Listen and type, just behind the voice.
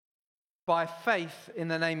by faith in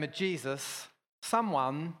the name of Jesus,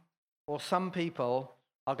 someone or some people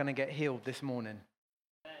are going to get healed this morning.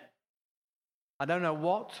 I don't know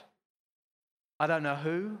what. I don't know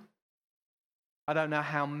who. I don't know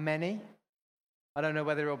how many. I don't know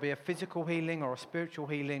whether it'll be a physical healing or a spiritual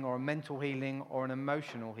healing or a mental healing or an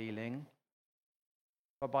emotional healing.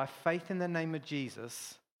 But by faith in the name of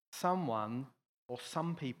Jesus, someone or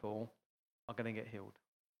some people are going to get healed.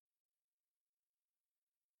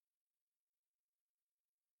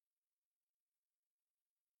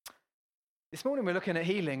 This morning we're looking at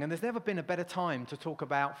healing, and there's never been a better time to talk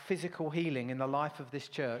about physical healing in the life of this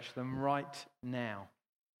church than right now.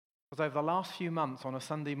 Because over the last few months on a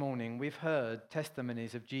Sunday morning, we've heard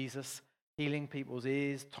testimonies of Jesus healing people's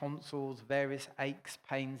ears, tonsils, various aches,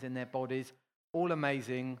 pains in their bodies, all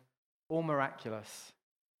amazing, all miraculous.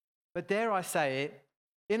 But dare I say it,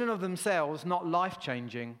 in and of themselves, not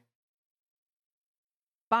life-changing.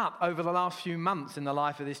 But over the last few months in the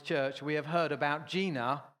life of this church, we have heard about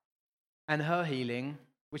Gina and her healing,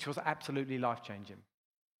 which was absolutely life-changing.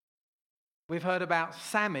 We've heard about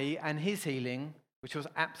Sammy and his healing, which was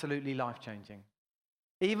absolutely life-changing.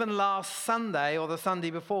 Even last Sunday or the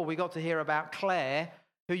Sunday before, we got to hear about Claire,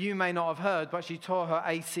 who you may not have heard, but she tore her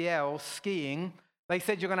ACL skiing. They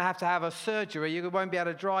said you're going to have a surgery. You won't be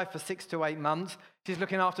able to drive for 6 to 8 months. She's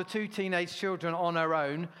looking after 2 teenage children on her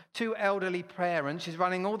own, 2 elderly parents. She's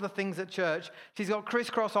running all the things at church. She's got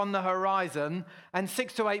crisscross on the horizon. And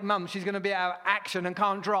 6 to 8 months, she's going to be out of action and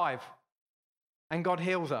can't drive. And God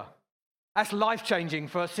heals her. That's life-changing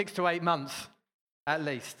for 6 to 8 months, at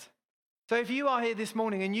least. So if you are here this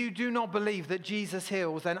morning and you do not believe that Jesus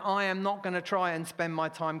heals, then I am not going to try and spend my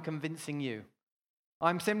time convincing you.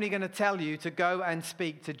 I'm simply going to tell you to go and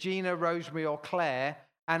speak to Gina, Rosemary, or Claire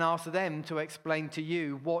and ask them to explain to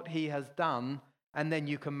you what he has done, and then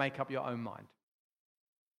you can make up your own mind.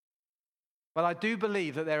 But I do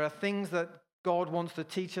believe that there are things that God wants to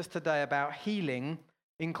teach us today about healing,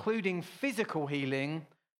 including physical healing,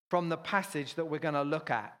 from the passage that we're going to look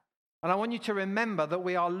at. And I want you to remember that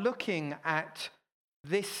we are looking at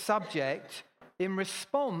this subject in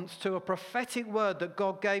response to a prophetic word that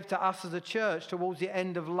God gave to us as a church towards the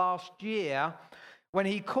end of last year, when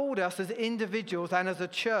he called us as individuals and as a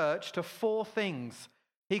church to 4 things.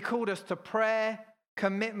 He called us to prayer,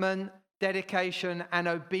 commitment, dedication, and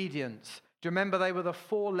obedience. Do you remember they were the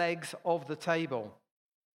 4 legs of the table?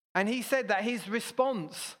 And he said that his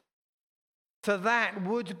response to that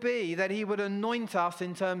would be that he would anoint us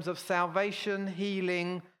in terms of salvation,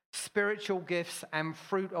 healing, spiritual gifts, and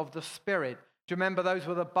fruit of the Spirit. Do you remember those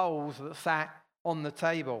were the bowls that sat on the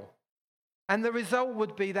table? And the result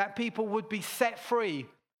would be that people would be set free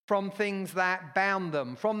from things that bound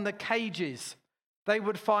them, from the cages. They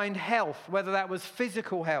would find health, whether that was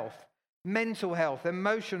physical health, mental health,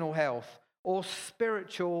 emotional health, or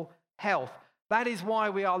spiritual health. That is why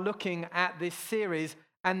we are looking at this series,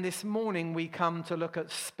 and this morning we come to look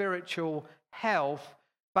at spiritual health.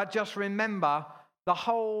 But just remember, the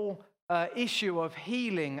whole issue of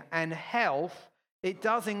healing and health, it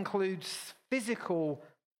does include physical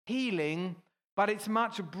healing, but it's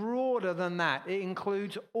much broader than that. It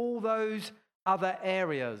includes all those other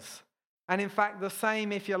areas. And in fact, the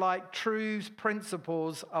same, if you like, truths,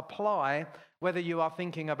 principles apply, whether you are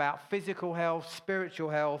thinking about physical health, spiritual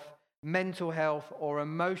health, mental health, or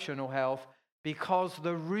emotional health, because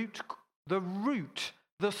the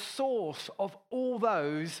source of all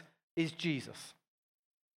those is Jesus.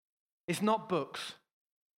 It's not books.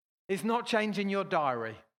 It's not changing your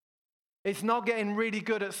diary. It's not getting really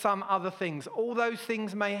good at some other things. All those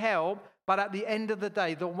things may help, but at the end of the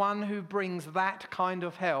day, the one who brings that kind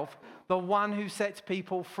of health, the one who sets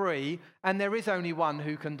people free, and there is only one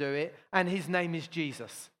who can do it, and his name is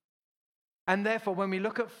Jesus. And therefore, when we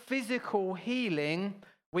look at physical healing,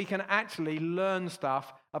 we can actually learn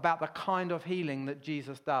stuff about the kind of healing that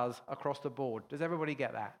Jesus does across the board. Does everybody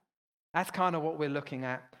get that? That's kind of what we're looking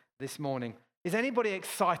at this morning. Is anybody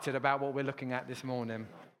excited about what we're looking at this morning?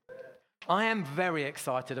 I am very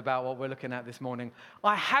excited about what we're looking at this morning.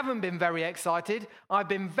 I haven't been very excited. I've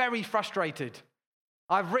been very frustrated.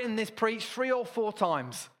 I've written this preach 3 or 4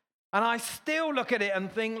 times, and I still look at it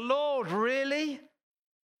and think, Lord, really?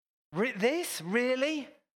 This? Really?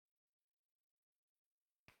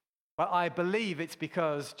 But I believe it's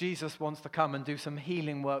because Jesus wants to come and do some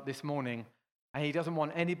healing work this morning, and he doesn't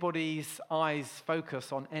want anybody's eyes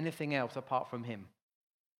focused on anything else apart from him.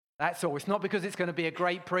 That's all. It's not because it's going to be a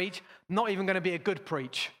great preach, not even going to be a good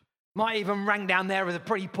preach. Might even rank down there as a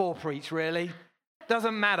pretty poor preach, really.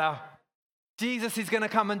 Doesn't matter. Jesus is going to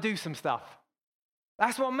come and do some stuff.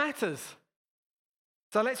 That's what matters.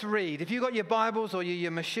 So let's read. If you've got your Bibles or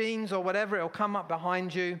your machines or whatever, it'll come up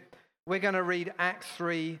behind you. We're going to read Acts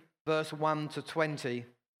 3, verse 1 to 20.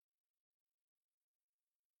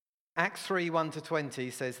 Acts 3, 1 to 20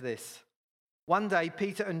 says this. One day,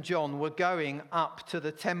 Peter and John were going up to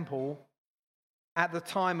the temple at the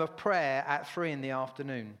time of prayer at 3 in the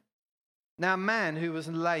afternoon. Now, a man who was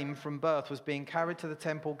lame from birth was being carried to the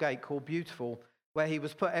temple gate called Beautiful, where he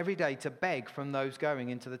was put every day to beg from those going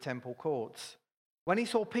into the temple courts. When he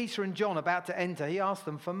saw Peter and John about to enter, he asked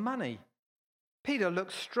them for money. Peter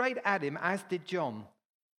looked straight at him, as did John.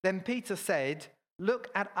 Then Peter said, "Look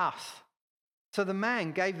at us." So the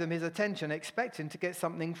man gave them his attention, expecting to get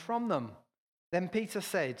something from them. Then Peter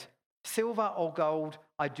said, "Silver or gold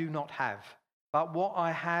I do not have, but what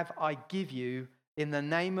I have I give you. In the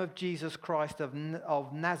name of Jesus Christ of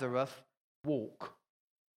Nazareth, walk."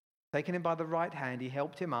 Taking him by the right hand, he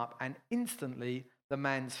helped him up, and instantly the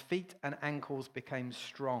man's feet and ankles became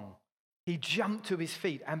strong. He jumped to his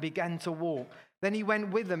feet and began to walk. Then he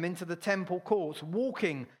went with them into the temple courts,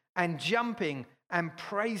 walking and jumping and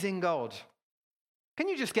praising God. Can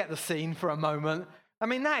you just get the scene for a moment? I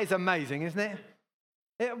mean, that is amazing, isn't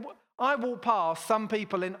it? I walk past some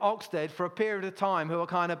people in Oxted for a period of time who are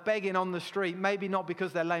kind of begging on the street, maybe not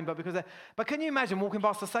because they're lame, but because they're... But can you imagine walking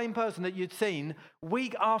past the same person that you'd seen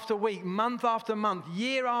week after week, month after month,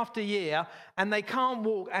 year after year, and they can't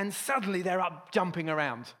walk, and suddenly they're up jumping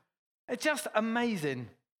around? It's just amazing.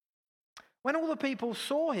 When all the people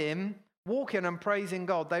saw him walking and praising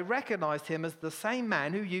God, they recognized him as the same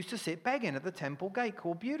man who used to sit begging at the temple gate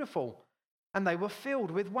called Beautiful. And they were filled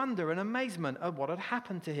with wonder and amazement at what had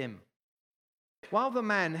happened to him. While the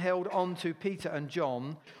man held on to Peter and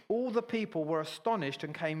John, all the people were astonished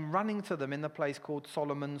and came running to them in the place called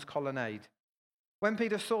Solomon's Colonnade. When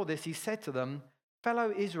Peter saw this, he said to them,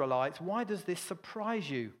 "Fellow Israelites, why does this surprise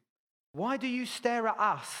you? Why do you stare at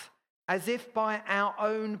us as if by our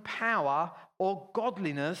own power or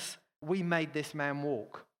godliness we made this man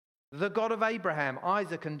walk? The God of Abraham,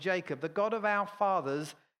 Isaac, and Jacob, the God of our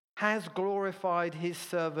fathers, has glorified his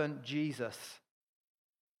servant Jesus.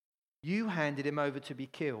 You handed him over to be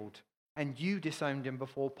killed, and you disowned him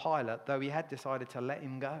before Pilate, though he had decided to let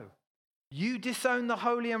him go. You disowned the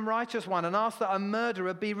holy and righteous one and asked that a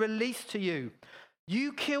murderer be released to you.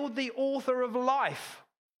 You killed the author of life,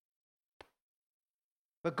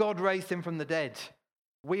 but God raised him from the dead.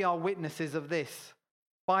 We are witnesses of this.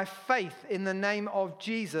 By faith in the name of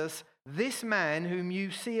Jesus, this man whom you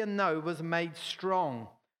see and know was made strong.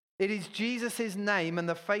 It is Jesus' name and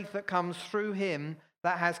the faith that comes through him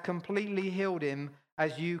that has completely healed him,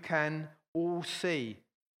 as you can all see.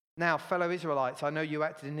 Now, fellow Israelites, I know you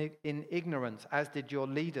acted in ignorance, as did your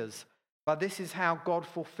leaders. But this is how God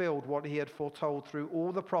fulfilled what he had foretold through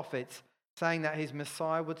all the prophets, saying that his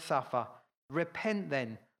Messiah would suffer. Repent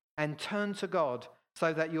then and turn to God,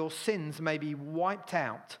 so that your sins may be wiped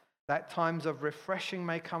out, that times of refreshing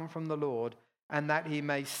may come from the Lord, and that he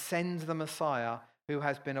may send the Messiah who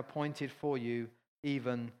has been appointed for you,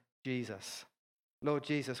 even Jesus. Lord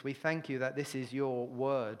Jesus, we thank you that this is your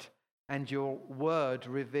word, and your word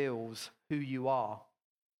reveals who you are,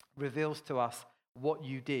 reveals to us what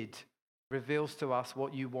you did, reveals to us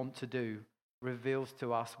what you want to do, reveals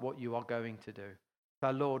to us what you are going to do.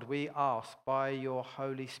 So Lord, we ask by your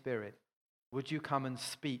Holy Spirit, would you come and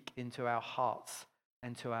speak into our hearts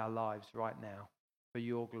and to our lives right now for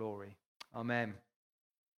your glory. Amen.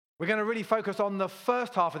 We're going to really focus on the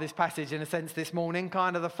first half of this passage in a sense this morning,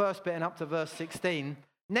 kind of the first bit and up to verse 16.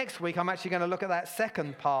 Next week, I'm actually going to look at that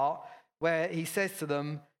second part where he says to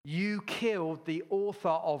them, you killed the author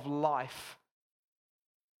of life,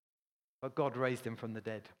 but God raised him from the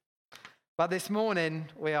dead. But this morning,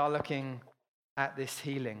 we are looking at this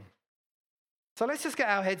healing. So let's just get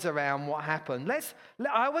our heads around what happened.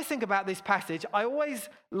 I always think about this passage. I always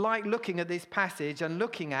like looking at this passage and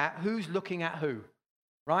looking at who's looking at who.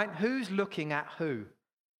 Right? Who's looking at who?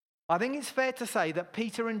 I think it's fair to say that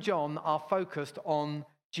Peter and John are focused on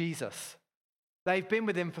Jesus. They've been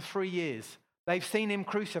with him for 3 years. They've seen him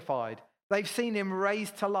crucified. They've seen him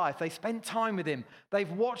raised to life. They spent time with him.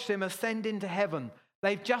 They've watched him ascend into heaven.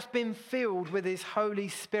 They've just been filled with his Holy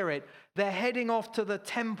Spirit. They're heading off to the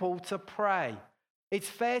temple to pray. It's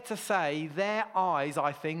fair to say their eyes,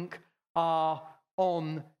 I think, are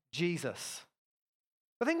on Jesus.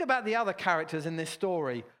 But think about the other characters in this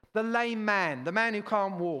story. The lame man, the man who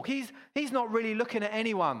can't walk. He's not really looking at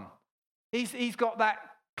anyone. He's got that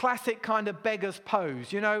classic kind of beggar's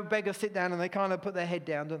pose. You know, beggars sit down and they kind of put their head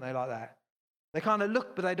down, don't they, like that? They kind of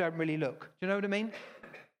look, but they don't really look. Do you know what I mean?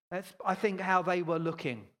 That's, I think, how they were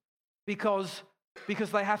looking. Because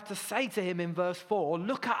they have to say to him in verse 4,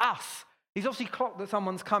 look at us. He's obviously clocked that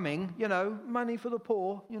someone's coming, money for the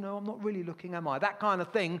poor, I'm not really looking, am I? That kind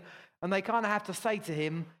of thing. And they kind of have to say to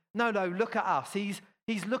him, no, look at us.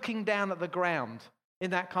 He's looking down at the ground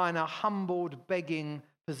in that kind of humbled, begging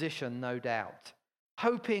position, no doubt,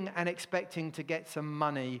 hoping and expecting to get some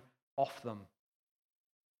money off them.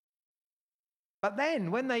 But then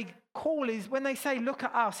when they say, look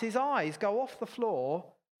at us, his eyes go off the floor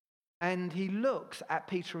and he looks at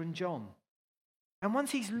Peter and John. And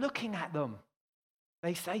once he's looking at them,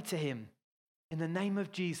 they say to him, in the name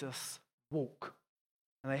of Jesus, walk.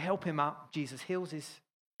 And they help him up. Jesus heals his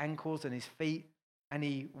ankles and his feet and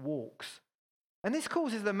he walks. And this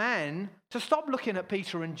causes the man to stop looking at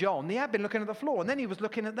Peter and John. He had been looking at the floor and then he was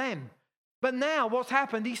looking at them. But now what's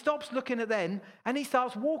happened, he stops looking at them and he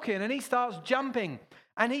starts walking and he starts jumping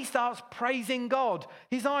and he starts praising God.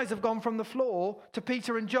 His eyes have gone from the floor to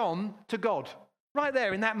Peter and John to God. Right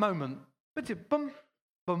there in that moment. But boom,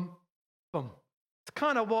 boom, boom. It's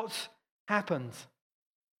kind of what's happened.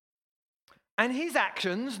 And his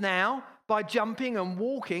actions now, by jumping and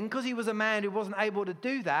walking, because he was a man who wasn't able to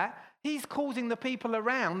do that, he's causing the people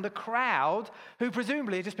around, the crowd, who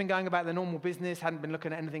presumably had just been going about their normal business, hadn't been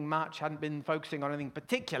looking at anything much, hadn't been focusing on anything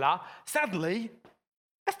particular. Suddenly,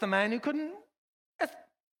 that's the man who couldn't.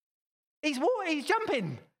 He's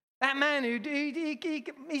jumping. That man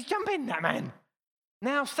he's jumping. That man.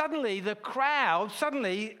 Now suddenly the crowd,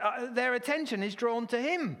 their attention is drawn to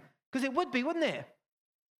him, because it would be, wouldn't it?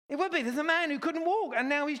 It would be. There's a man who couldn't walk, and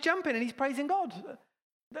now he's jumping and he's praising God.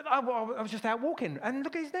 I was just out walking, and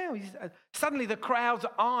look at his now. Suddenly the crowd's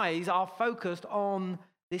eyes are focused on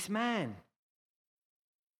this man.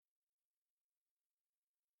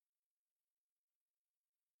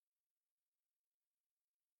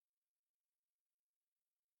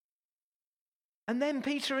 And then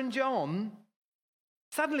Peter and John,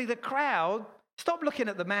 suddenly the crowd stop looking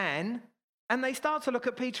at the man, and they start to look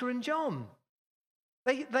at Peter and John.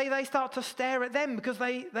 They start to stare at them because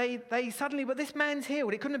they suddenly, but this man's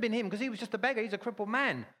healed. It couldn't have been him because he was just a beggar. He's a crippled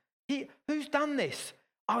man. Who's done this?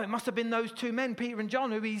 Oh, it must have been those two men, Peter and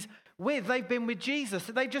John, who he's with. They've been with Jesus.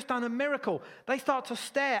 They've just done a miracle. They start to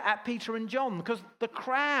stare at Peter and John because the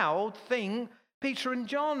crowd think Peter and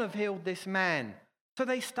John have healed this man. So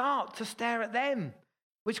they start to stare at them,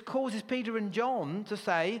 which causes Peter and John to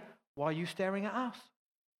say, why are you staring at us?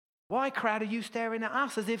 Why, crowd, are you staring at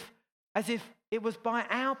us? As if it was by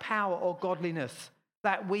our power or godliness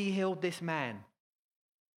that we healed this man.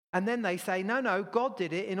 And then they say, no, God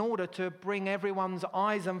did it in order to bring everyone's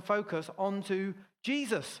eyes and focus onto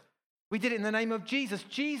Jesus. We did it in the name of Jesus.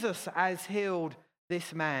 Jesus has healed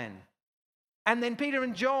this man. And then Peter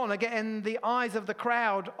and John are getting the eyes of the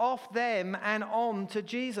crowd off them and on to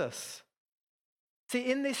Jesus. See,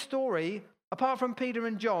 in this story, apart from Peter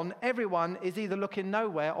and John, everyone is either looking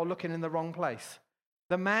nowhere or looking in the wrong place.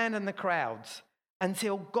 The man and the crowds,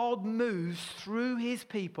 until God moves through his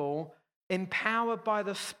people, empowered by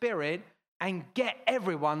the Spirit, and get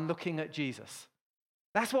everyone looking at Jesus.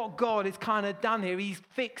 That's what God has kind of done here. He's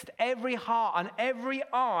fixed every heart and every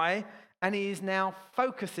eye, and he is now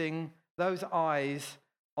focusing those eyes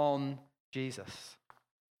on Jesus.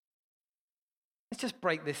 Let's just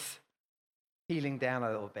break this healing down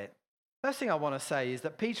a little bit. First thing I want to say is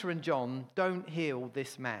that Peter and John don't heal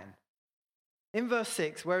this man. In verse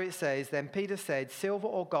 6, where it says, then Peter said, silver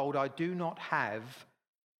or gold I do not have,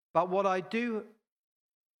 but what I do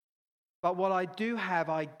have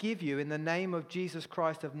I give you in the name of Jesus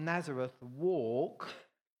Christ of Nazareth, walk.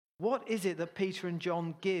 What is it that Peter and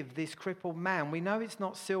John give this crippled man? We know it's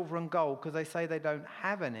not silver and gold because they say they don't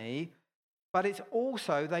have any, but it's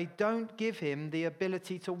also they don't give him the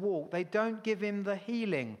ability to walk. They don't give him the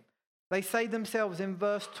healing. They say themselves in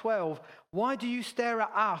verse 12, why do you stare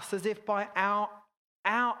at us as if by our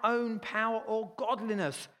own power or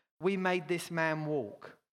godliness we made this man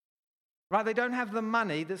walk? Right? They don't have the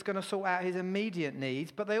money that's going to sort out his immediate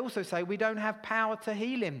needs, but they also say we don't have power to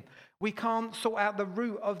heal him. We can't sort out the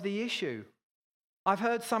root of the issue. I've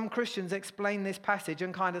heard some Christians explain this passage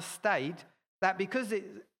and kind of state that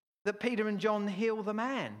that Peter and John heal the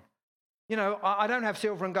man. I don't have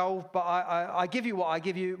silver and gold, but I give you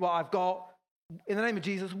what I've got. In the name of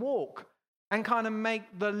Jesus, walk. And kind of make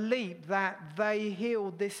the leap that they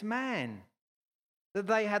healed this man. That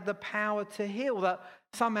they had the power to heal. That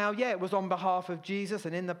somehow, it was on behalf of Jesus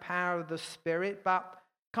and in the power of the Spirit, but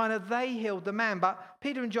kind of they healed the man. But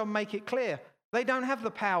Peter and John make it clear. They don't have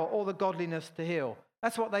the power or the godliness to heal.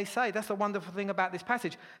 That's what they say. That's the wonderful thing about this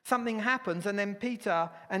passage. Something happens and then Peter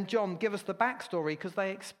and John give us the backstory because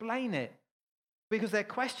they explain it. Because they're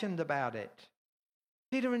questioned about it.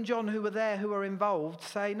 Peter and John, who were there, who are involved,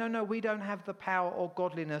 say, no, we don't have the power or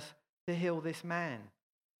godliness to heal this man.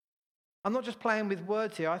 I'm not just playing with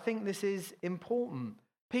words here. I think this is important.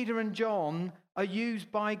 Peter and John are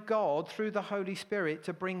used by God through the Holy Spirit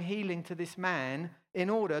to bring healing to this man in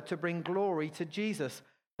order to bring glory to Jesus.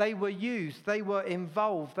 They were used, they were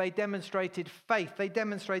involved, they demonstrated faith, they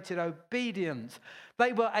demonstrated obedience.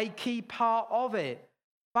 They were a key part of it.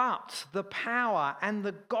 But the power and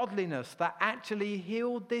the godliness that actually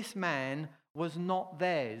healed this man was not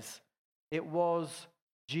theirs. It was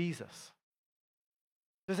Jesus.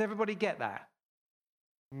 Does everybody get that?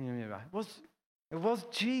 It was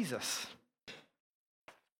Jesus.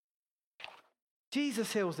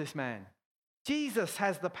 Jesus heals this man. Jesus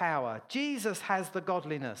has the power. Jesus has the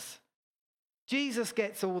godliness. Jesus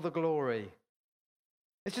gets all the glory.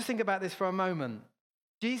 Let's just think about this for a moment.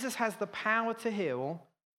 Jesus has the power to heal.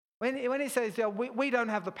 When it says we don't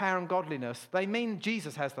have the power and godliness, they mean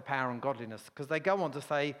Jesus has the power and godliness, because they go on to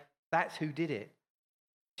say that's who did it.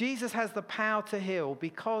 Jesus has the power to heal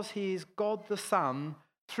because he is God the Son,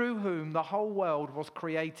 through whom the whole world was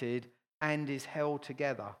created and is held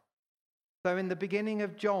together. So in the beginning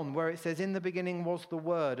of John, where it says, in the beginning was the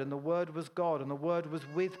Word, and the Word was God, and the Word was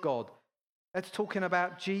with God, that's talking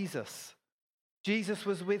about Jesus. Jesus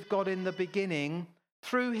was with God in the beginning.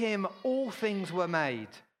 Through him, all things were made.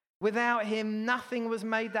 Without him, nothing was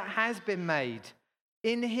made that has been made.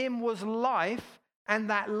 In him was life, and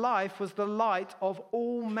that life was the light of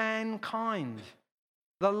all mankind.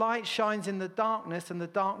 The light shines in the darkness, and the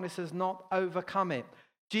darkness has not overcome it.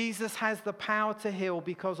 Jesus has the power to heal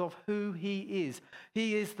because of who he is.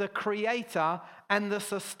 He is the creator and the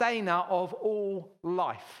sustainer of all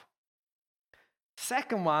life.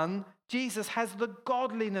 Second one, Jesus has the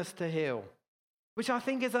godliness to heal, which I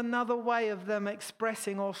think is another way of them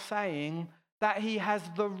expressing or saying that he has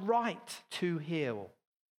the right to heal.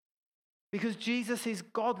 Because Jesus'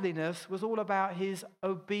 godliness was all about his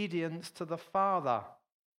obedience to the Father.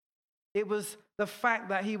 It was the fact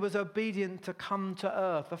that he was obedient to come to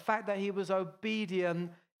earth, the fact that he was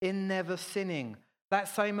obedient in never sinning. That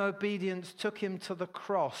same obedience took him to the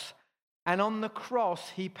cross. And on the cross,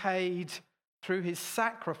 he paid, through his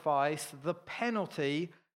sacrifice, the penalty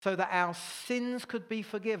so that our sins could be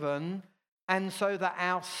forgiven and so that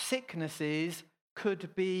our sicknesses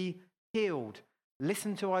could be healed.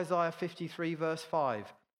 Listen to Isaiah 53, verse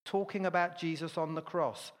 5, talking about Jesus on the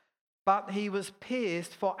cross. But he was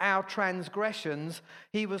pierced for our transgressions.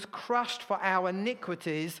 He was crushed for our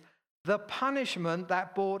iniquities. The punishment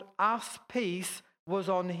that brought us peace was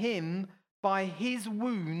on him. By his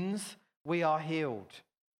wounds we are healed.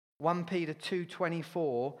 1 Peter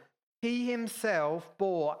 2:24. He himself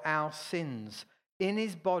bore our sins in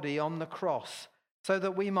his body on the cross, so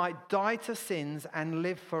that we might die to sins and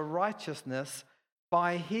live for righteousness.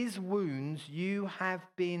 By his wounds you have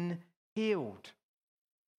been healed.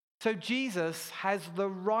 So Jesus has the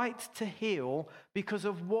right to heal because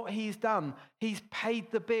of what he's done. He's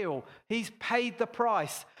paid the bill. He's paid the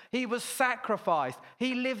price. He was sacrificed.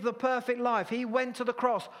 He lived the perfect life. He went to the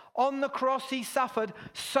cross. On the cross he suffered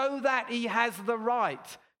so that he has the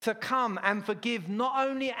right to come and forgive not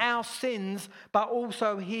only our sins, but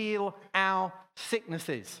also heal our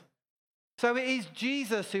sicknesses. So it is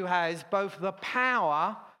Jesus who has both the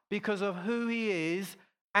power because of who he is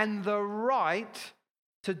and the right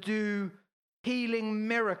to do healing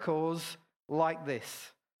miracles like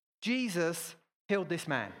this. Jesus healed this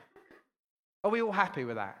man. Are we all happy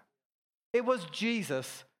with that? It was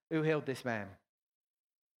Jesus who healed this man.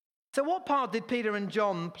 So what part did Peter and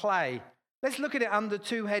John play? Let's look at it under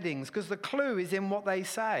two headings, because the clue is in what they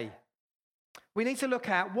say. We need to look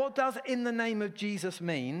at what does in the name of Jesus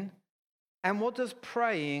mean, and what does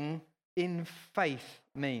praying in faith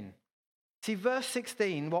mean? See, verse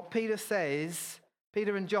 16, what Peter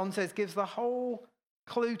and John says, gives the whole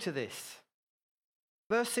clue to this.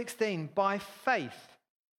 Verse 16, by faith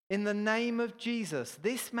in the name of Jesus,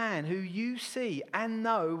 this man who you see and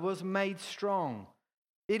know was made strong.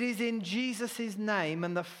 It is in Jesus' name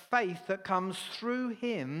and the faith that comes through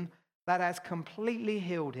him that has completely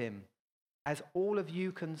healed him, as all of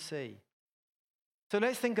you can see. So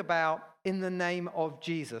let's think about in the name of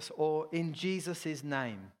Jesus, or in Jesus'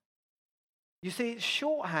 name. You see, it's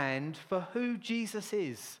shorthand for who Jesus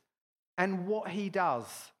is and what he does,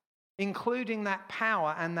 including that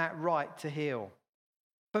power and that right to heal.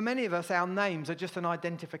 For many of us, our names are just an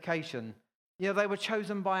identification. You know, they were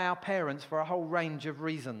chosen by our parents for a whole range of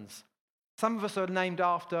reasons. Some of us are named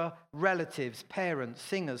after relatives, parents,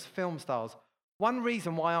 singers, film stars. One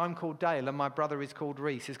reason why I'm called Dale and my brother is called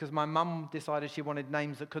Reese is because my mum decided she wanted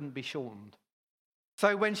names that couldn't be shortened.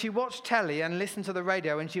 So when she watched telly and listened to the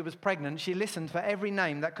radio when she was pregnant, she listened for every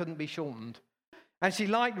name that couldn't be shortened. And she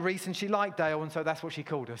liked Reese and she liked Dale, and so that's what she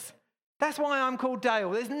called us. That's why I'm called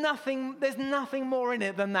Dale. There's nothing more in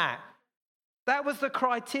it than that. That was the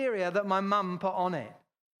criteria that my mum put on it.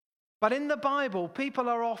 But in the Bible, people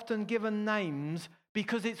are often given names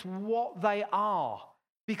because it's what they are,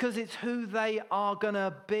 because it's who they are going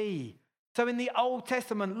to be. So in the Old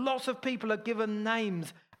Testament, lots of people are given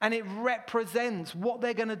names, and it represents what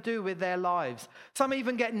they're going to do with their lives. Some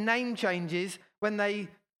even get name changes when they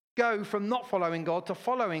go from not following God to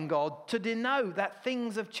following God to denote that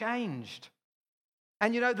things have changed.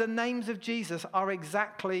 And you know, the names of Jesus are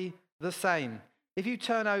exactly the same. If you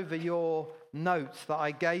turn over your notes that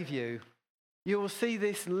I gave you, you will see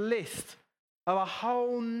this list of a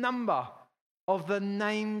whole number of the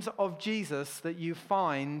names of Jesus that you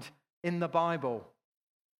find in the Bible.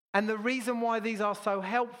 And the reason why these are so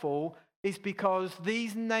helpful is because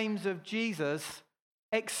these names of Jesus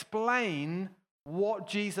explain what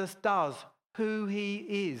Jesus does, who he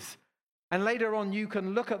is. And later on you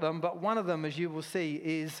can look at them, but one of them, as you will see,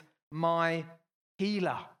 is my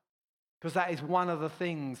healer. Because that is one of the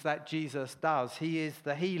things that Jesus does. He is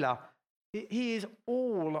the healer. He is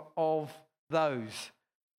all of those.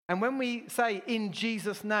 And when we say in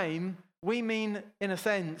Jesus' name, we mean, in a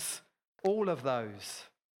sense, all of those.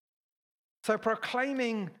 So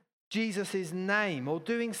proclaiming Jesus' name or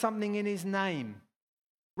doing something in his name,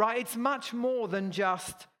 right? It's much more than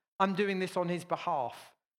just, I'm doing this on his behalf,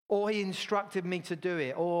 or he instructed me to do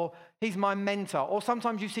it, or he's my mentor. Or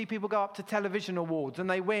sometimes you see people go up to television awards and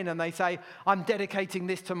they win and they say, I'm dedicating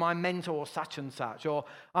this to my mentor such and such, or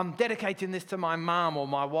I'm dedicating this to my mum or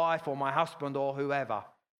my wife or my husband or whoever.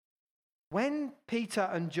 When Peter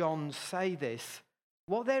and John say this,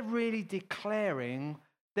 what they're really declaring,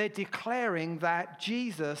 they're declaring that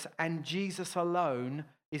Jesus and Jesus alone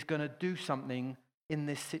is going to do something in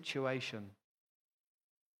this situation.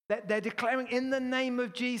 They're declaring in the name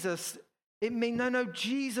of Jesus, it means, no,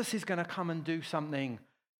 Jesus is going to come and do something.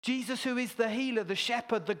 Jesus, who is the healer, the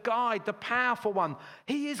shepherd, the guide, the powerful one,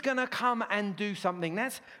 he is going to come and do something.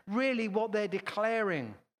 That's really what they're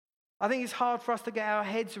declaring. I think it's hard for us to get our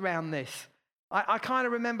heads around this. I kind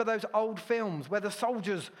of remember those old films where the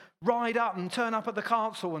soldiers ride up and turn up at the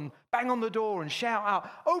castle and bang on the door and shout out,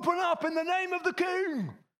 open up in the name of the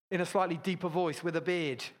king, in a slightly deeper voice with a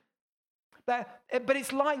beard. But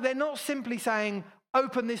it's like they're not simply saying,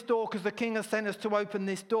 open this door because the king has sent us to open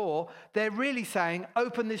this door. They're really saying,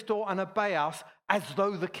 open this door and obey us as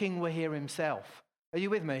though the king were here himself. Are you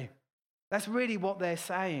with me? That's really what they're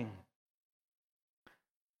saying.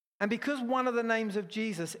 And because one of the names of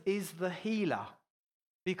Jesus is the healer,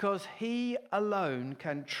 because he alone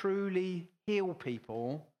can truly heal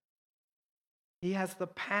people, he has the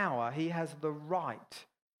power, he has the right,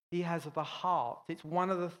 he has the heart. It's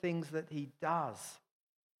one of the things that he does.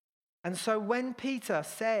 And so when Peter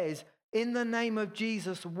says, in the name of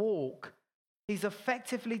Jesus, walk, he's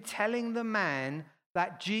effectively telling the man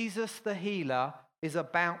that Jesus the healer is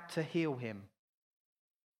about to heal him.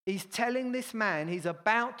 He's telling this man he's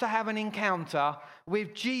about to have an encounter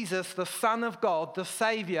with Jesus, the Son of God, the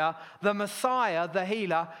Savior, the Messiah, the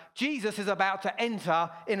healer. Jesus is about to enter,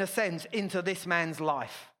 in a sense, into this man's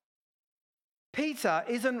life. Peter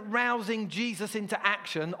isn't rousing Jesus into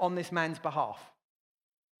action on this man's behalf.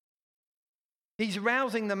 He's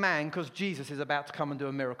rousing the man because Jesus is about to come and do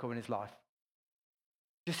a miracle in his life.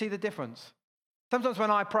 Do you see the difference? Sometimes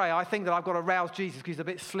when I pray, I think that I've got to rouse Jesus because he's a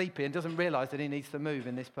bit sleepy and doesn't realize that he needs to move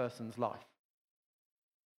in this person's life.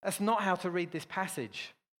 That's not how to read this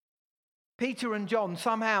passage. Peter and John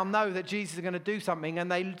somehow know that Jesus is going to do something,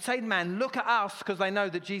 and they say to the man, look at us, because they know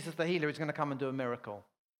that Jesus the healer is going to come and do a miracle.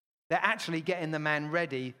 They're actually getting the man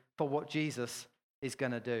ready for what Jesus is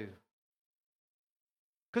going to do.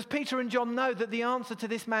 Because Peter and John know that the answer to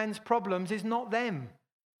this man's problems is not them.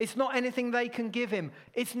 It's not anything they can give him.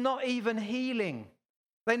 It's not even healing.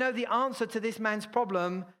 They know the answer to this man's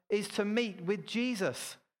problem is to meet with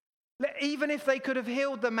Jesus. Even if they could have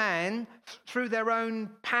healed the man through their own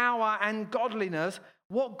power and godliness,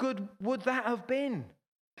 what good would that have been?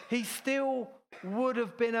 He still would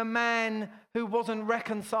have been a man who wasn't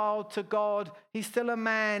reconciled to God. He's still a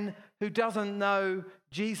man who doesn't know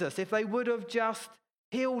Jesus. If they would have just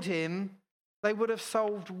healed him, they would have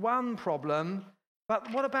solved one problem.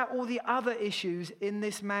 But what about all the other issues in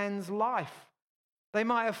this man's life? They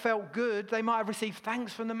might have felt good. They might have received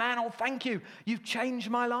thanks from the man. Oh, thank you. You've changed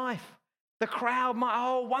my life. The crowd might,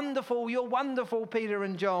 oh, wonderful. You're wonderful, Peter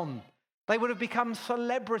and John. They would have become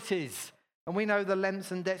celebrities. And we know the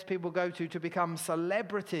lengths and depths people go to become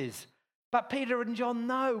celebrities. But Peter and John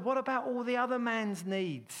know. What about all the other man's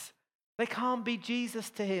needs? They can't be Jesus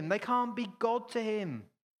to him. They can't be God to him.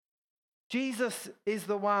 Jesus is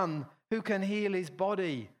the one who can heal his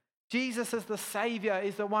body. Jesus as the Savior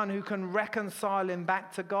is the one who can reconcile him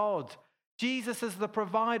back to God. Jesus as the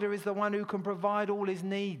provider is the one who can provide all his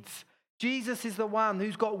needs. Jesus is the one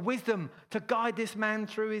who's got wisdom to guide this man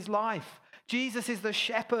through his life. Jesus is the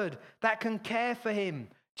shepherd that can care for him.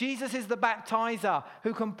 Jesus is the baptizer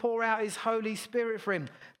who can pour out his Holy Spirit for him.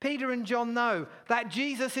 Peter and John know that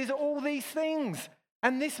Jesus is all these things.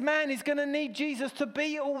 And this man is going to need Jesus to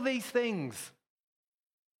be all these things.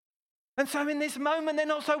 And so in this moment, they're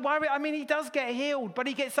not so worried. I mean, he does get healed, but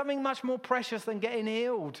he gets something much more precious than getting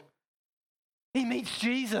healed. He meets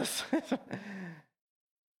Jesus.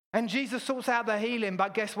 And Jesus sorts out the healing,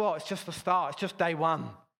 but guess what? It's just the start. It's just day one.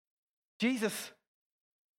 Jesus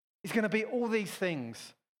is going to be all these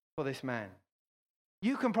things for this man.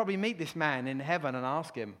 You can probably meet this man in heaven and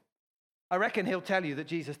ask him. I reckon he'll tell you that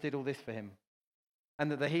Jesus did all this for him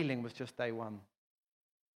and that the healing was just day one.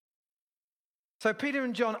 So Peter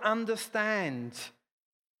and John understand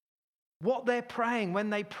what they're praying when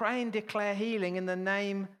they pray and declare healing in the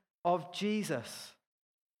name of Jesus.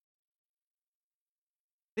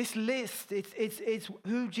 This list, it's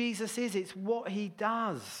who Jesus is. It's what he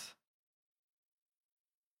does.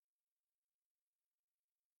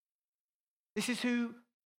 This is who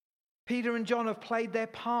Peter and John have played their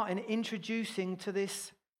part in introducing to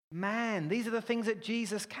this man. These are the things that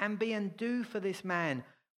Jesus can be and do for this man,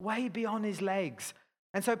 way beyond his legs.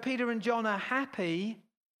 And so Peter and John are happy.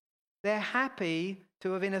 They're happy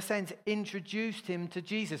to have, in a sense, introduced him to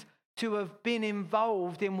Jesus, to have been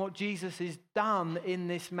involved in what Jesus has done in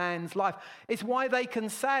this man's life. It's why they can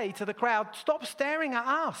say to the crowd, stop staring at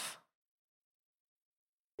us.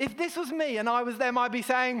 If this was me and I was them, I'd be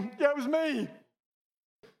saying, yeah, it was me.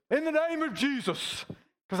 In the name of Jesus.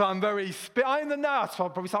 Because I'm in the nurse, so I'll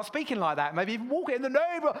probably start speaking like that. Maybe even walk it in the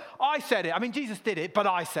name of, I said it. I mean, Jesus did it, but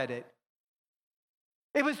I said it.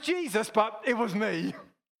 It was Jesus, but it was me.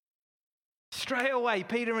 Straight away,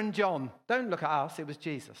 Peter and John, don't look at us, it was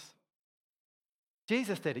Jesus.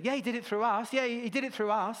 Jesus did it. Yeah, he did it through us. Yeah, he did it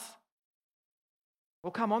through us.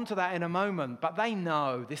 We'll come on to that in a moment, but they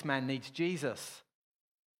know this man needs Jesus.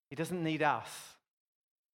 He doesn't need us.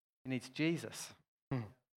 He needs Jesus.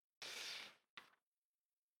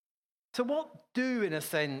 So in a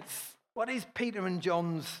sense, what is Peter and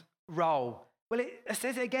John's role? Well, it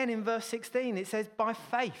says it again in verse 16. It says, by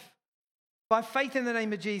faith. By faith in the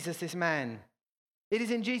name of Jesus, this man. It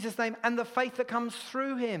is in Jesus' name and the faith that comes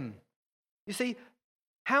through him. You see,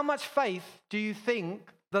 how much faith do you think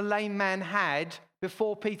the lame man had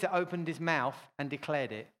before Peter opened his mouth and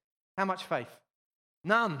declared it? How much faith?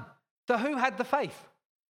 None. So who had the faith?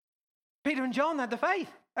 Peter and John had the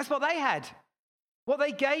faith. That's what they had. What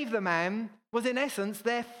they gave the man was, in essence,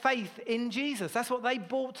 their faith in Jesus. That's what they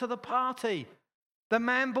brought to the party. The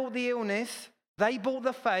man brought the illness. They brought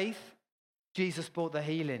the faith. Jesus brought the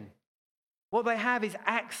healing. What they have is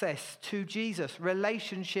access to Jesus,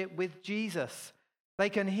 relationship with Jesus. They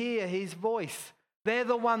can hear his voice. They're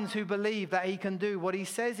the ones who believe that he can do what he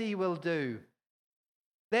says he will do.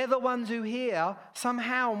 They're the ones who hear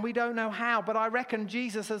somehow, and we don't know how, but I reckon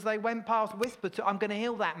Jesus, as they went past, whispered to, I'm going to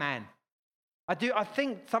heal that man. I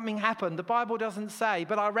think something happened. The Bible doesn't say,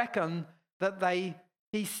 but I reckon that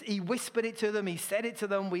he whispered it to them. He said it to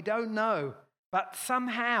them. We don't know. But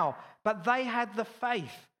somehow, they had the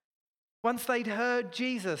faith. Once they'd heard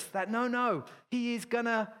Jesus, that no, he is going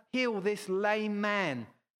to heal this lame man.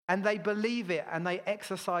 And they believe it and they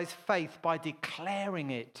exercise faith by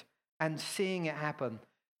declaring it and seeing it happen.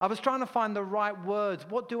 I was trying to find the right words.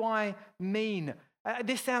 What do I mean?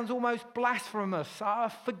 This sounds almost blasphemous.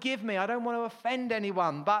 Forgive me, I don't want to offend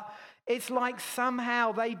anyone. But it's like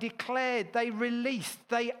somehow they declared, they released,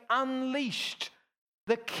 they unleashed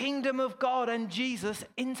the kingdom of God and Jesus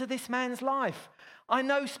into this man's life. I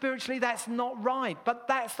know spiritually that's not right, but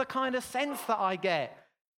that's the kind of sense that I get.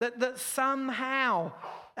 That somehow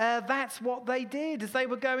that's what they did as they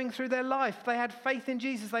were going through their life. They had faith in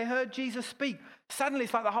Jesus. They heard Jesus speak. Suddenly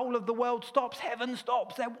it's like the whole of the world stops. Heaven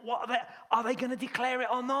stops. Are they going to declare it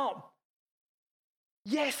or not?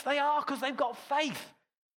 Yes, they are, because they've got faith.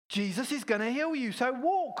 Jesus is going to heal you. So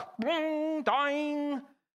walk. Dying.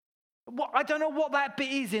 I don't know what that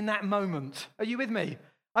bit is in that moment. Are you with me?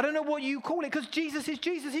 I don't know what you call it, because Jesus is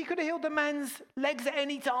Jesus. He could have healed the man's legs at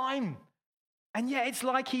any time. And yet it's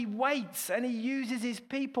like he waits and he uses his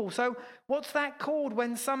people. So what's that called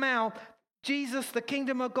when somehow Jesus, the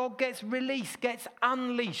kingdom of God, gets released, gets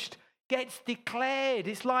unleashed, gets declared?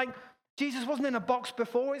 It's like Jesus wasn't in a box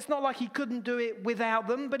before. It's not like he couldn't do it without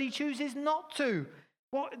them, but he chooses not to.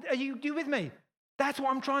 What, are you with me? That's what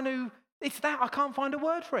I'm trying to, it's that. I can't find a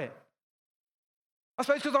word for it. I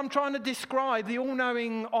suppose because I'm trying to describe the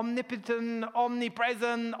all-knowing, omnipotent,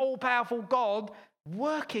 omnipresent, all-powerful God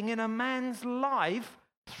working in a man's life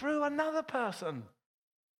through another person.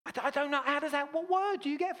 I don't know, what word do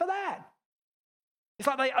you get for that? It's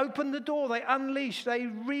like they open the door, they unleash, they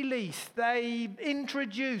release, they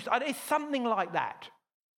introduce. It's something like that.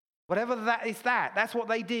 Whatever that is, that's what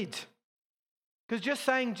they did. Because just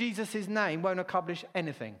saying Jesus' name won't accomplish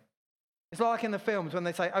anything. It's like in the films when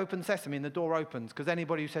they say open sesame and the door opens, because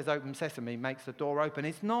anybody who says open sesame makes the door open.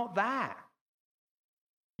 It's not that.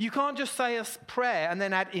 You can't just say a prayer and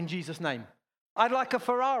then add in Jesus' name. I'd like a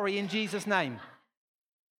Ferrari in Jesus' name.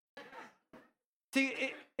 See,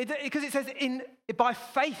 because it says by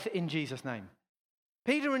faith in Jesus' name.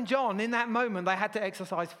 Peter and John, in that moment, they had to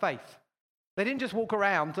exercise faith. They didn't just walk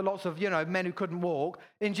around to lots of, men who couldn't walk.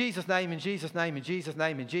 In Jesus' name, in Jesus' name, in Jesus'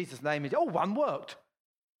 name, in Jesus' name. One worked.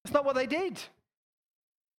 That's not what they did.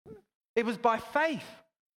 It was by faith.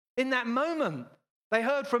 In that moment, they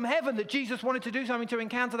heard from heaven that Jesus wanted to do something to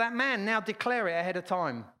encounter that man. Now declare it ahead of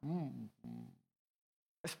time.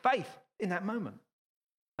 It's faith in that moment.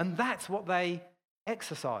 And that's what they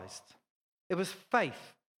exercised. It was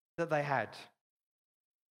faith that they had.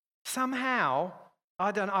 Somehow,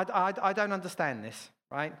 I don't understand this,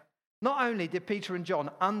 right? Not only did Peter and John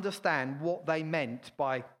understand what they meant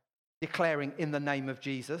by declaring in the name of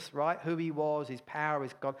Jesus, right? Who he was, his power,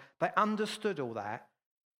 his God. They understood all that.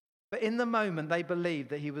 But in the moment, they believed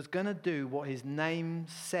that he was going to do what his name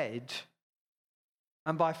said.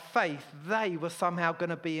 And by faith, they were somehow going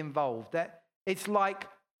to be involved. That it's like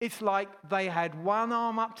they had one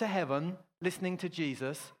arm up to heaven, listening to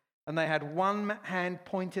Jesus, and they had one hand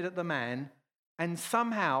pointed at the man, and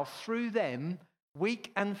somehow through them,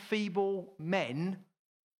 weak and feeble men,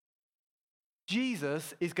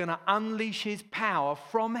 Jesus is going to unleash his power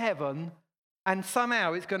from heaven, and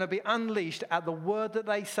somehow it's going to be unleashed at the word that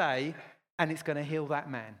they say, and it's going to heal that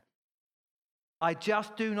man. I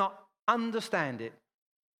just do not understand it.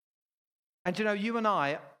 And you and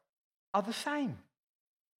I are the same.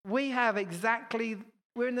 We're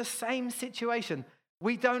in the same situation.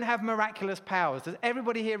 We don't have miraculous powers. Does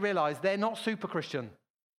everybody here realize they're not super Christian?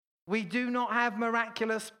 We do not have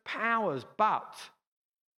miraculous powers, but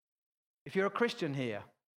if you're a Christian here,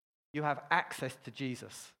 you have access to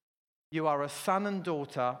Jesus. You are a son and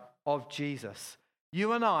daughter of Jesus.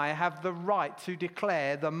 You and I have the right to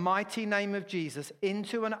declare the mighty name of Jesus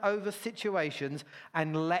into and over situations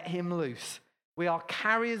and let him loose. We are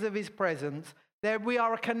carriers of his presence. We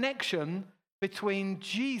are a connection between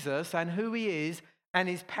Jesus and who he is and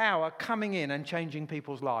his power coming in and changing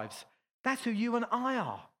people's lives. That's who you and I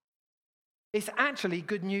are. It's actually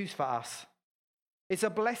good news for us. It's a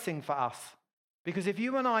blessing for us. Because if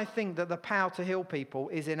you and I think that the power to heal people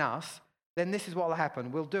is in us, then this is what will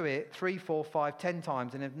happen. We'll do it 3, 4, 5, 10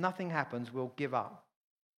 times, and if nothing happens, we'll give up.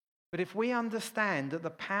 But if we understand that the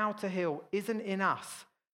power to heal isn't in us,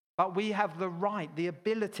 but we have the right, the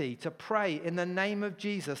ability to pray in the name of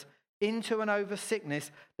Jesus into and over sickness,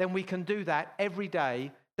 then we can do that every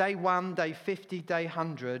day, day 1, day 50, day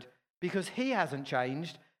 100, because he hasn't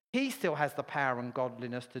changed. He still has the power and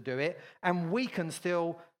godliness to do it, and we can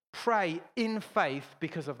still pray in faith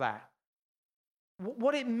because of that.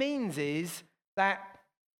 What it means is that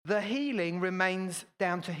the healing remains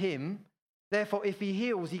down to him. Therefore, if he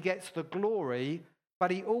heals, he gets the glory,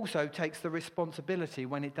 but he also takes the responsibility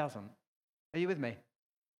when it doesn't. Are you with me?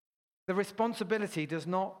 The responsibility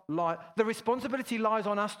lies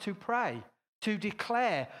on us to pray, to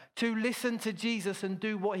declare, to listen to Jesus and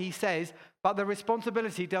do what he says, but the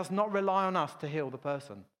responsibility does not rely on us to heal the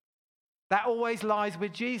person. That always lies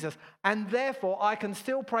with Jesus. And therefore, I can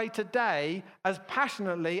still pray today as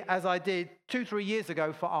passionately as I did 2-3 years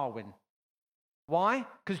ago for Arwin. Why?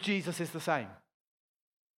 Because Jesus is the same.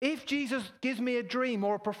 If Jesus gives me a dream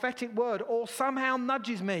or a prophetic word or somehow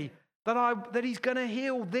nudges me that he's going to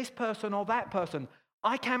heal this person or that person,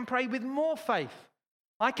 I can pray with more faith.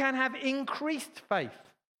 I can have increased faith.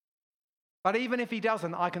 But even if he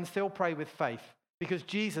doesn't, I can still pray with faith because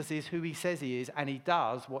Jesus is who he says he is and he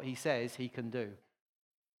does what he says he can do.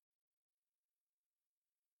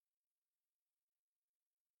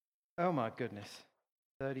 Oh my goodness.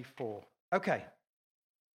 34. Okay.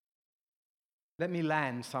 Let me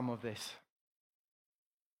land some of this.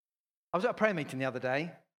 I was at a prayer meeting the other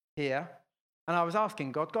day here, and I was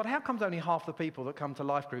asking God, how comes only half the people that come to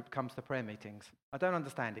Life Group comes to prayer meetings? I don't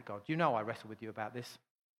understand it, God. You know I wrestle with you about this.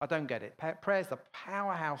 I don't get it. Prayer's the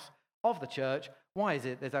powerhouse of the church. Why is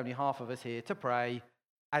it there's only half of us here to pray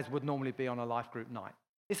as would normally be on a Life Group night?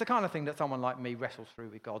 It's the kind of thing that someone like me wrestles through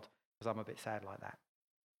with God because I'm a bit sad like that.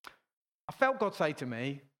 I felt God say to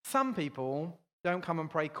me, some people don't come and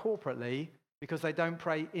pray corporately because they don't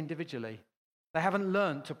pray individually. They haven't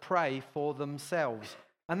learned to pray for themselves.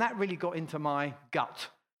 And that really got into my gut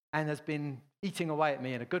and has been eating away at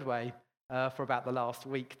me in a good way for about the last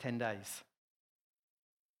week, 10 days.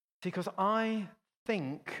 Because I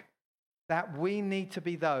think that we need to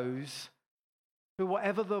be those who,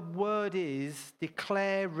 whatever the word is,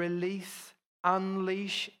 declare, release,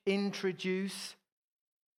 unleash, introduce,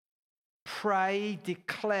 pray,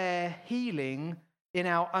 declare healing in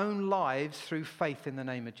our own lives through faith in the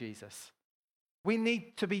name of Jesus. We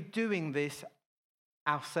need to be doing this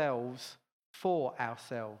ourselves, for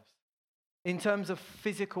ourselves, in terms of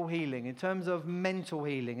physical healing, in terms of mental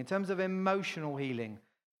healing, in terms of emotional healing,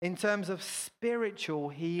 in terms of spiritual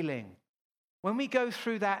healing. When we go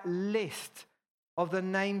through that list of the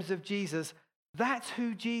names of Jesus, that's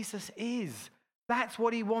who Jesus is. That's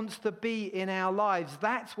what he wants to be in our lives.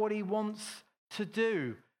 That's what he wants to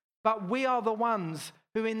do. But we are the ones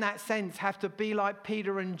who, in that sense, have to be like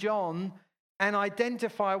Peter and John and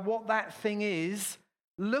identify what that thing is,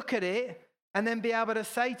 look at it, and then be able to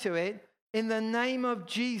say to it, in the name of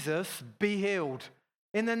Jesus, be healed.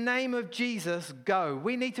 In the name of Jesus, go.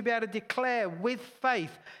 We need to be able to declare with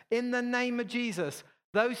faith, in the name of Jesus,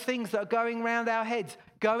 those things that are going round our heads,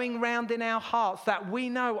 going round in our hearts that we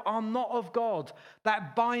know are not of God,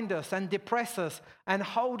 that bind us and depress us and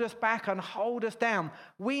hold us back and hold us down.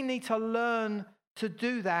 We need to learn to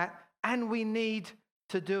do that, and we need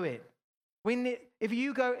to do it.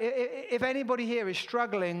 If anybody here is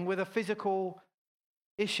struggling with a physical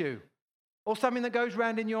issue, or something that goes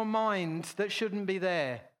around in your mind that shouldn't be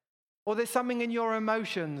there, or there's something in your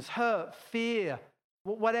emotions, hurt, fear,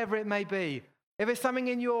 whatever it may be, if it's something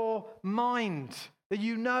in your mind that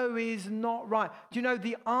you know is not right, do you know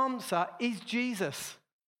the answer is Jesus?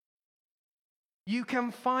 You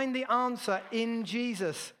can find the answer in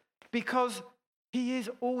Jesus because he is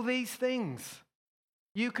all these things.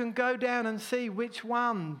 You can go down and see which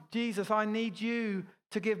one. Jesus, I need you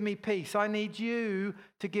to give me peace. I need you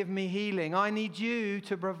to give me healing. I need you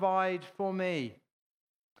to provide for me.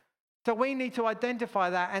 So we need to identify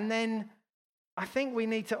that, and then I think we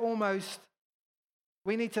need to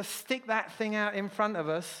stick that thing out in front of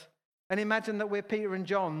us and imagine that we're Peter and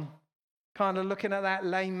John, kind of looking at that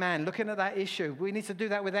lame man, looking at that issue. We need to do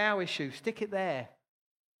that with our issue. Stick it there.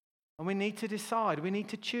 And we need to decide, we need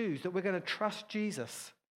to choose that we're going to trust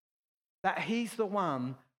Jesus, that he's the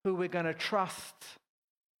one who we're going to trust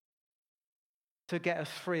to get us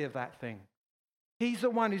free of that thing. He's the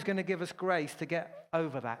one who's going to give us grace to get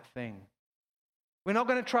over that thing. We're not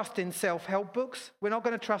going to trust in self-help books. We're not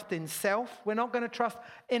going to trust in self. We're not going to trust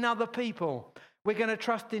in other people. We're going to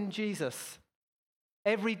trust in Jesus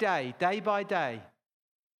every day, day by day,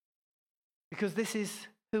 because this is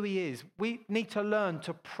who he is. We need to learn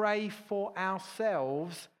to pray for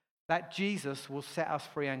ourselves that Jesus will set us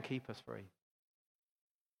free and keep us free.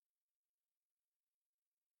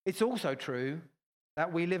 It's also true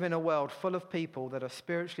that we live in a world full of people that are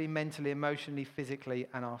spiritually, mentally, emotionally, physically,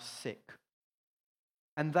 and are sick.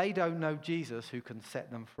 And they don't know Jesus who can set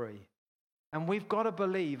them free. And we've got to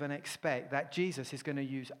believe and expect that Jesus is going to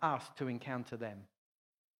use us to encounter them.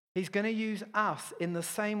 He's going to use us in the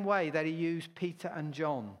same way that he used Peter and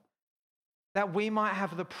John. That we might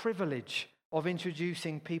have the privilege of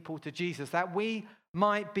introducing people to Jesus. That we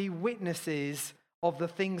might be witnesses of the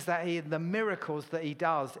things the miracles that he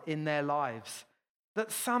does in their lives.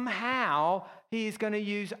 That somehow he is going to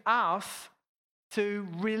use us to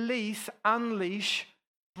release, unleash,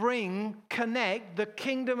 bring, connect the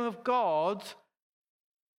kingdom of God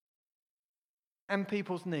and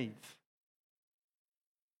people's needs.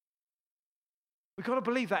 We've got to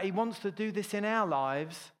believe that he wants to do this in our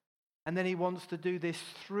lives, and then he wants to do this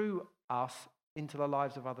through us into the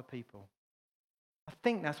lives of other people. I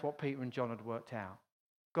think that's what Peter and John had worked out.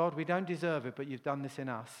 God, we don't deserve it, but you've done this in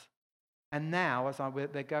us. And now, as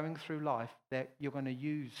they're going through life, you're going to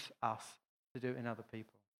use us to do it in other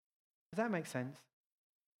people. Does that make sense?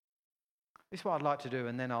 This is what I'd like to do,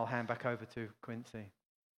 and then I'll hand back over to Quincy.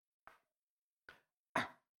 I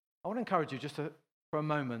want to encourage you for a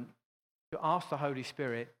moment to ask the Holy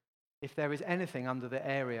Spirit if there is anything under the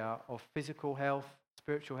area of physical health,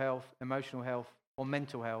 spiritual health, emotional health, or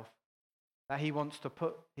mental health that he wants to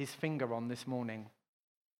put his finger on this morning.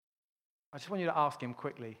 I just want you to ask him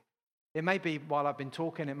quickly. It may be while I've been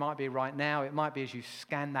talking, it might be right now, it might be as you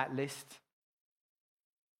scan that list.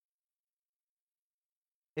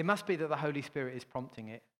 It must be that the Holy Spirit is prompting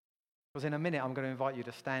it. Because in a minute I'm going to invite you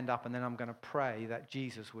to stand up, and then I'm going to pray that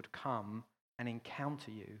Jesus would come and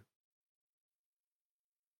encounter you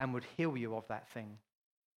and would heal you of that thing.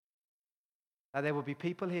 That there will be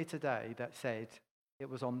people here today that said, it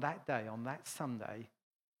was on that day, on that Sunday,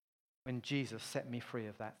 when Jesus set me free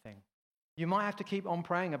of that thing. You might have to keep on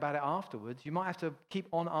praying about it afterwards. You might have to keep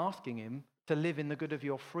on asking him to live in the good of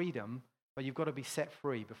your freedom, but you've got to be set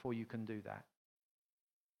free before you can do that.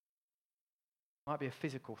 It might be a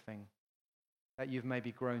physical thing that you've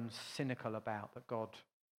maybe grown cynical about, that God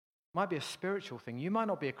might be a spiritual thing. You might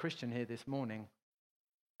not be a Christian here this morning,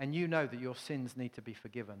 and you know that your sins need to be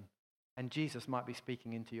forgiven, and Jesus might be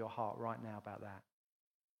speaking into your heart right now about that.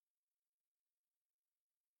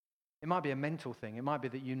 It might be a mental thing. It might be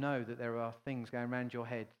that you know that there are things going around your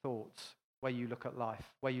head, thoughts, where you look at life,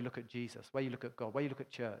 where you look at Jesus, where you look at God, where you look at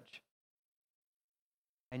church.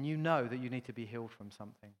 And you know that you need to be healed from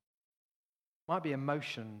something. It might be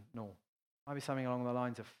emotional. It might be something along the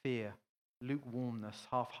lines of fear, lukewarmness,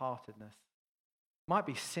 half-heartedness. It might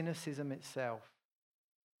be cynicism itself.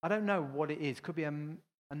 I don't know what it is. It could be a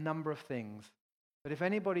number of things. But if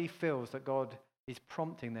anybody feels that God is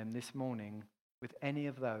prompting them this morning with any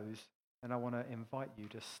of those, then I want to invite you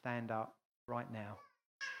to stand up right now.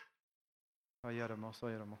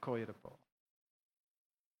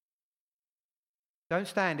 Don't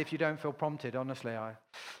stand if you don't feel prompted, honestly,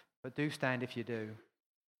 but do stand if you do.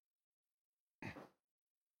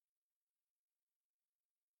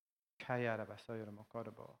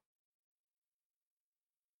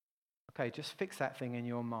 Okay, just fix that thing in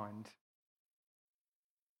your mind.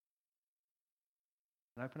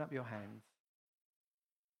 And open up your hands.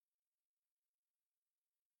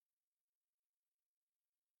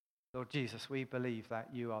 Lord Jesus, we believe that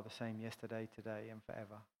you are the same yesterday, today, and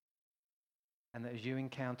forever. And that as you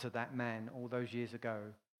encountered that man all those years ago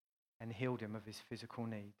and healed him of his physical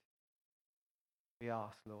need, we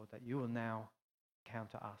ask, Lord, that you will now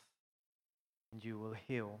encounter us and you will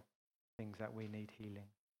heal things that we need healing.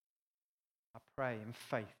 I pray in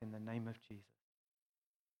faith in the name of Jesus,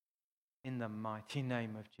 in the mighty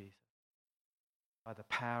name of Jesus, by the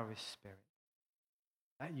power of his Spirit,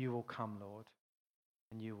 that you will come, Lord,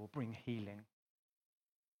 and you will bring healing.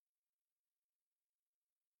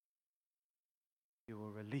 You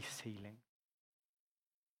will release healing.